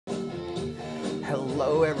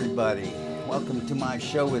Hello everybody, welcome to my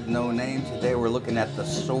show with no name. Today we're looking at The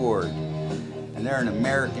Sword, and they're an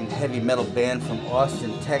American heavy metal band from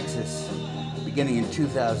Austin, Texas, beginning in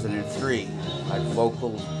 2003 by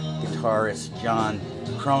vocal guitarist John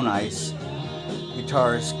Cronice,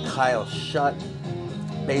 guitarist Kyle Schutt,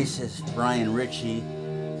 bassist Brian Ritchie,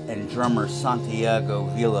 and drummer Santiago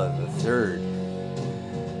Villa III.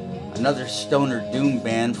 Another stoner doom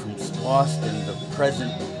band from Austin, the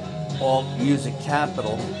present alt music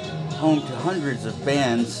capital, home to hundreds of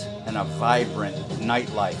bands and a vibrant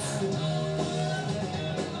nightlife.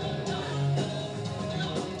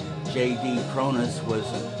 J.D. Cronice was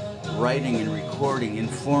writing and recording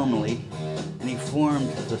informally, and he formed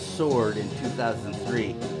The Sword in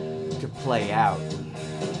 2003 to play out.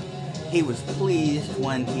 He was pleased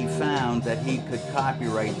when he found that he could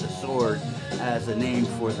copyright The Sword as a name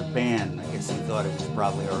for the band. I guess he thought it was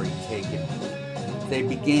probably already taken. They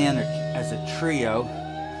began as a trio,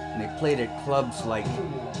 and they played at clubs like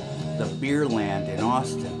the Beerland in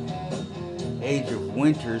Austin. Age of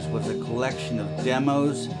Winters was a collection of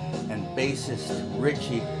demos, and bassist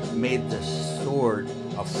Ritchie made The Sword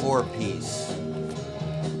a four-piece.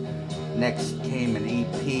 Next came an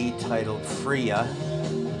EP titled Freya,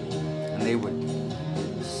 and they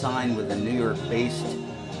would sign with a New York-based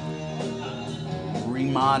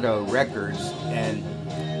Remado Records and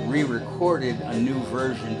re-recorded a new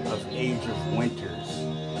version of Age of Winters.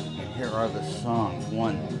 And here are the songs.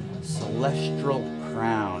 One, Celestial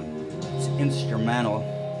Crown. It's instrumental.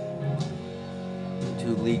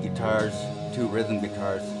 Two lead guitars, two rhythm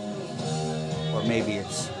guitars. Or maybe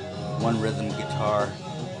it's one rhythm guitar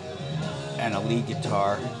and a lead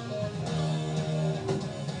guitar,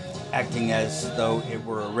 acting as though it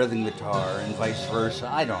were a rhythm guitar and vice versa.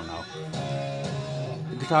 I don't know.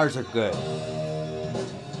 The guitars are good.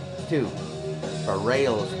 2,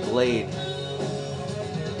 Rails Blade.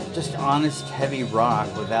 Just honest heavy rock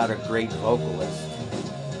without a great vocalist.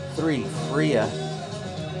 3, Freya.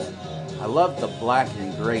 I love the black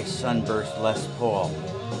and gray sunburst Les Paul.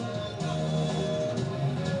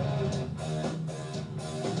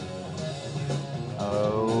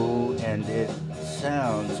 Oh, and it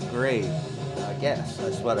sounds great. I guess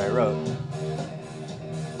that's what I wrote.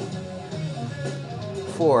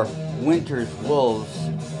 4, Winter's Wolves.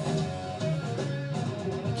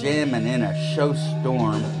 Jamming in a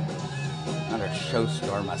snowstorm. Not a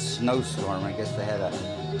snowstorm, a snowstorm. I guess they had a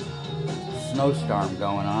snowstorm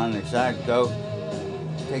going on. They decided to go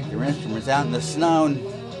take your instruments out in the snow and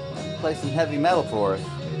play some heavy metal for us.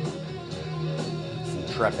 It's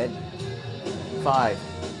intrepid.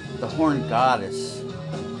 5, The Horned Goddess.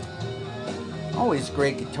 Always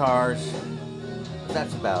great guitars, but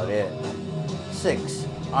that's about it. 6,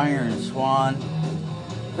 Iron Swan.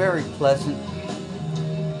 Very pleasant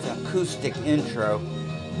acoustic intro,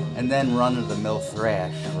 and then run-of-the-mill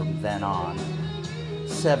thrash from then on.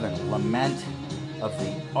 7, Lament of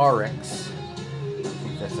the Oryx. I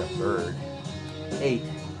think that's a bird. 8,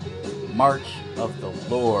 March of the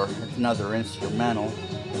Lore. That's another instrumental.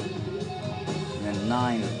 And then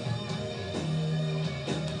 9,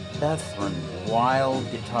 Bethran. Wild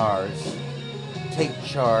guitars. Take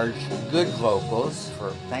Charge. Good vocals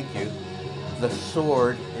for thank you. The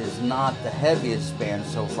Sword is not the heaviest band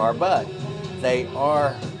so far, but they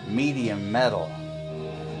are medium metal.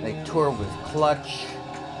 They tour with Clutch,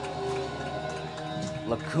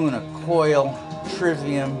 Lacuna Coil,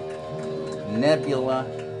 Trivium, Nebula,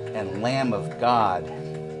 and Lamb of God.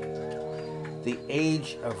 The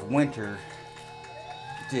Age of Winter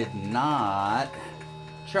did not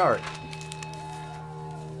chart,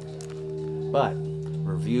 but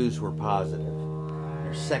reviews were positive.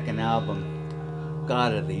 Their second album,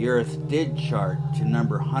 God of the Earth, did chart to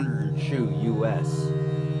number 102 US.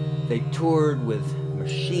 They toured with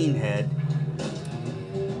Machine Head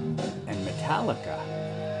and Metallica.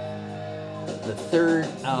 The third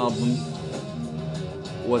album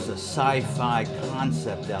was a sci-fi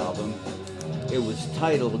concept album. It was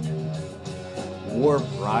titled Warp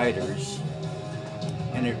Riders,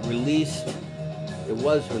 and it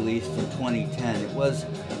was released in 2010. It was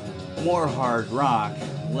more hard rock,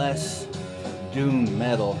 less doom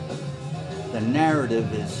metal. The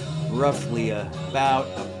narrative is roughly about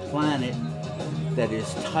a planet that is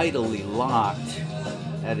tidally locked,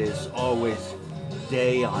 that is always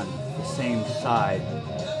day on the same side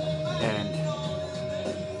and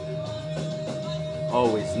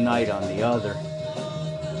always night on the other.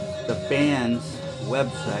 The band's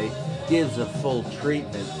website gives a full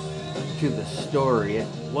treatment to the story. It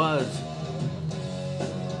was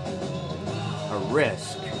a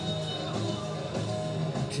risk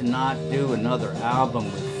to not do another album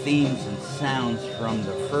with themes and sounds from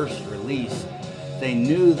the first release, they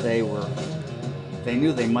knew they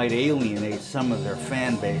might alienate some of their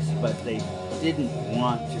fan base, but they didn't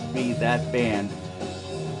want to be that band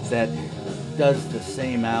that does the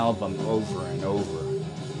same album over and over.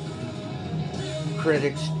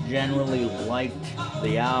 Critics generally liked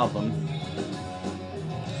the album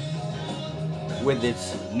with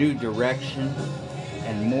its new direction,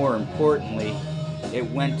 and more importantly, it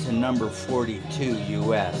went to number 42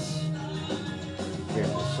 US. Here's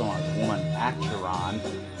the song 1, Acheron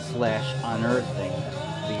 / Unearthing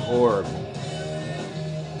the Orb.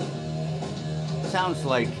 Sounds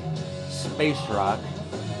like space rock,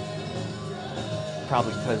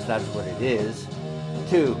 probably because that's what it is.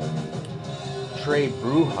 2, Trey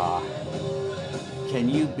Bruja. Can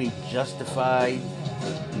you be justified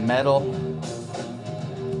metal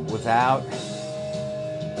without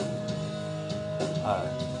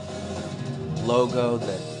a logo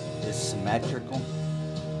that is symmetrical?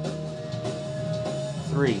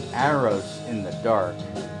 3, Arrows in the Dark.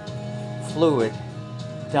 Fluid,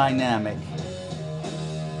 dynamic,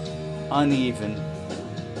 uneven,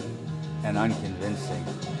 and unconvincing.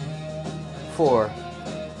 4,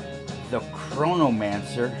 The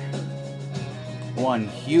Chronomancer. 1,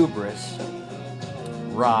 Hubris.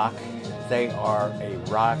 Rock. They are a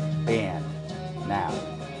rock band now.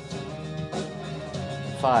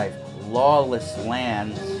 5, Lawless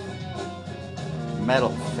Lands.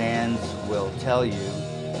 Metal fans will tell you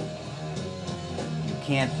you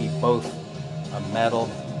can't be both a metal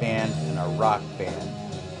band and a rock band.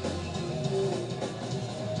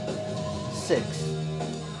 6,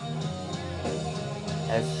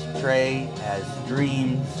 As Stray as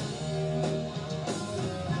Dreams.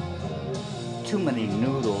 Too Many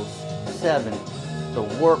Noodles. 7, The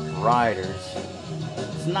Warp Riders.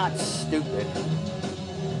 It's not stupid,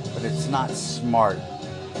 but it's not smart.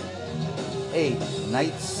 8,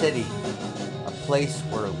 Night City, a place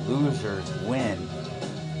where losers win.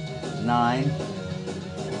 9,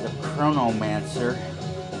 The Chronomancer.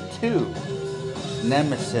 2,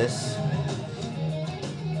 Nemesis.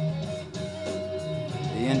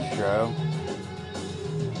 The intro,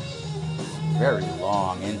 very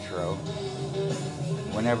long intro.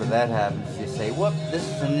 Whenever that happens, you say, whoop, this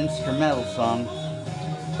is an instrumental song.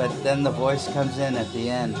 But then the voice comes in at the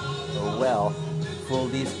end. Oh well,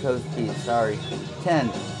 full East Coast beat, sorry.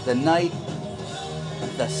 10, The Night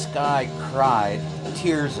the Sky Cried,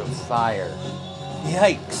 Tears of Fire.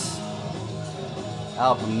 Yikes!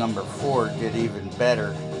 Album number 4 did even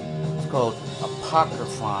better. It's called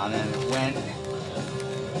Apocryphon, and it went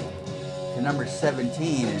to number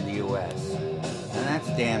 17 in the US. And that's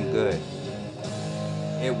damn good.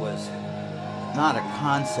 It was not a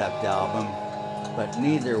concept album, but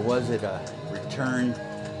neither was it a return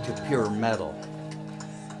to pure metal.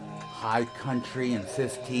 High Country in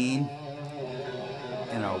 15,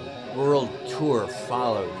 and a world tour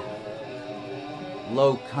followed.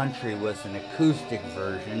 Low Country was an acoustic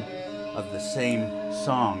version of the same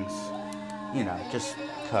songs, you know, just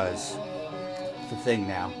because it's a thing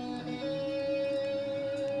now.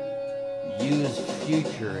 Used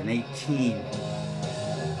Future in 18.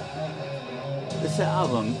 This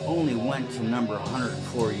album only went to number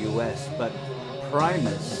 104 US, but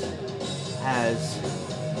Primus has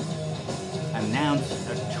announced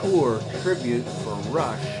a tour tribute for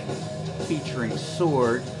Rush featuring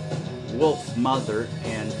Sword, Wolf Mother,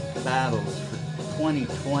 and Battles for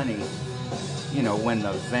 2020, you know, when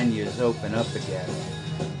the venues open up again.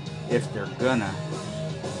 If they're gonna,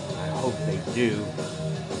 I hope they do.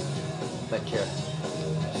 Bet you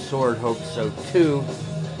Sword hopes so too.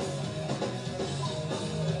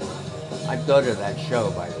 I'd go to that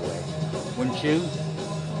show, by the way. Wouldn't you?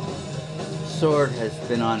 Sword has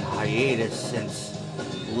been on hiatus since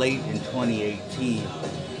late in 2018.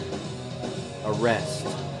 A rest.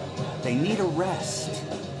 They need a rest.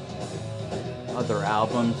 Other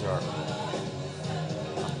albums are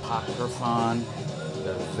Apocryphon,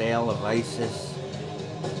 The Veil of Isis,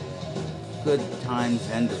 Good Times,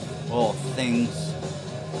 End of All Things,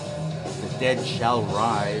 The Dead Shall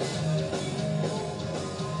Rise,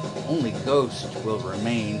 Only Ghost Will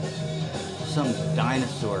Remain, Some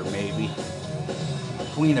Dinosaur Maybe,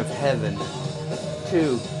 Queen of Heaven,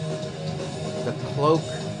 2, The Cloak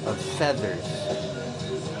of Feathers,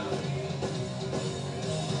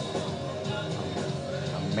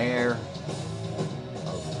 A Mare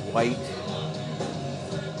of White,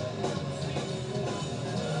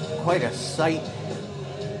 Quite a Sight,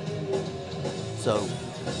 so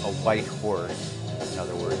a white horse, in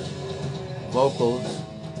other words. Vocals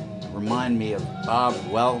remind me of Bob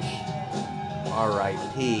Welch,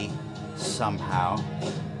 R.I.P. somehow.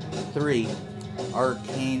 3,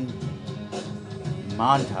 arcane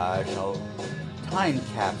montage, a time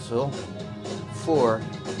capsule. 4,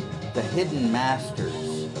 the hidden masters.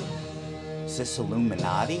 Is this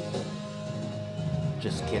Illuminati?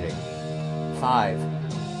 Just kidding. 5,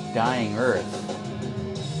 dying Earth.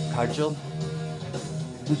 Cudgel?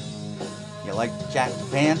 You like Jack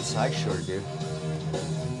Vance? I sure do.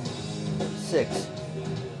 6,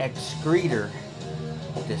 excretor,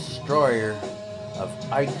 destroyer of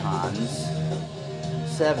icons.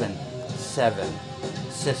 7,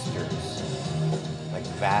 sisters, like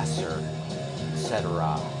Vassar,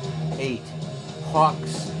 etc. 8,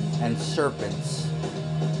 hawks and serpents.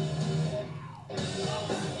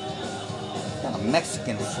 Got a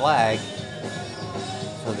Mexican flag,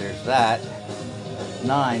 so there's that.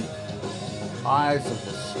 9, Eyes of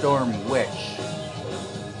the Storm Witch.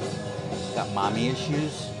 Got mommy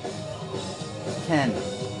issues. 10,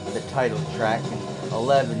 the title track. And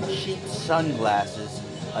 11, cheap sunglasses,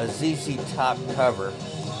 a ZZ Top cover.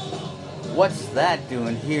 What's that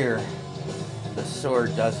doing here? The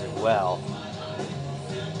sword does it well.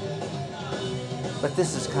 But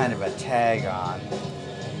this is kind of a tag on.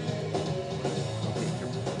 Get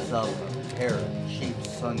yourself a pair of cheap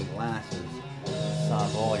sunglasses.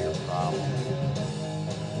 Solve all your problems.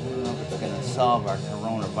 I don't know if it's going to solve our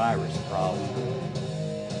coronavirus problem.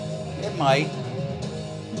 It might.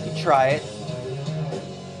 You could try it.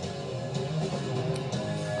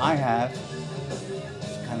 I have.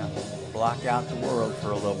 Just kind of block out the world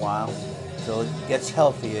for a little while until it gets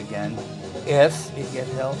healthy again. If it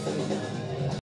gets healthy again.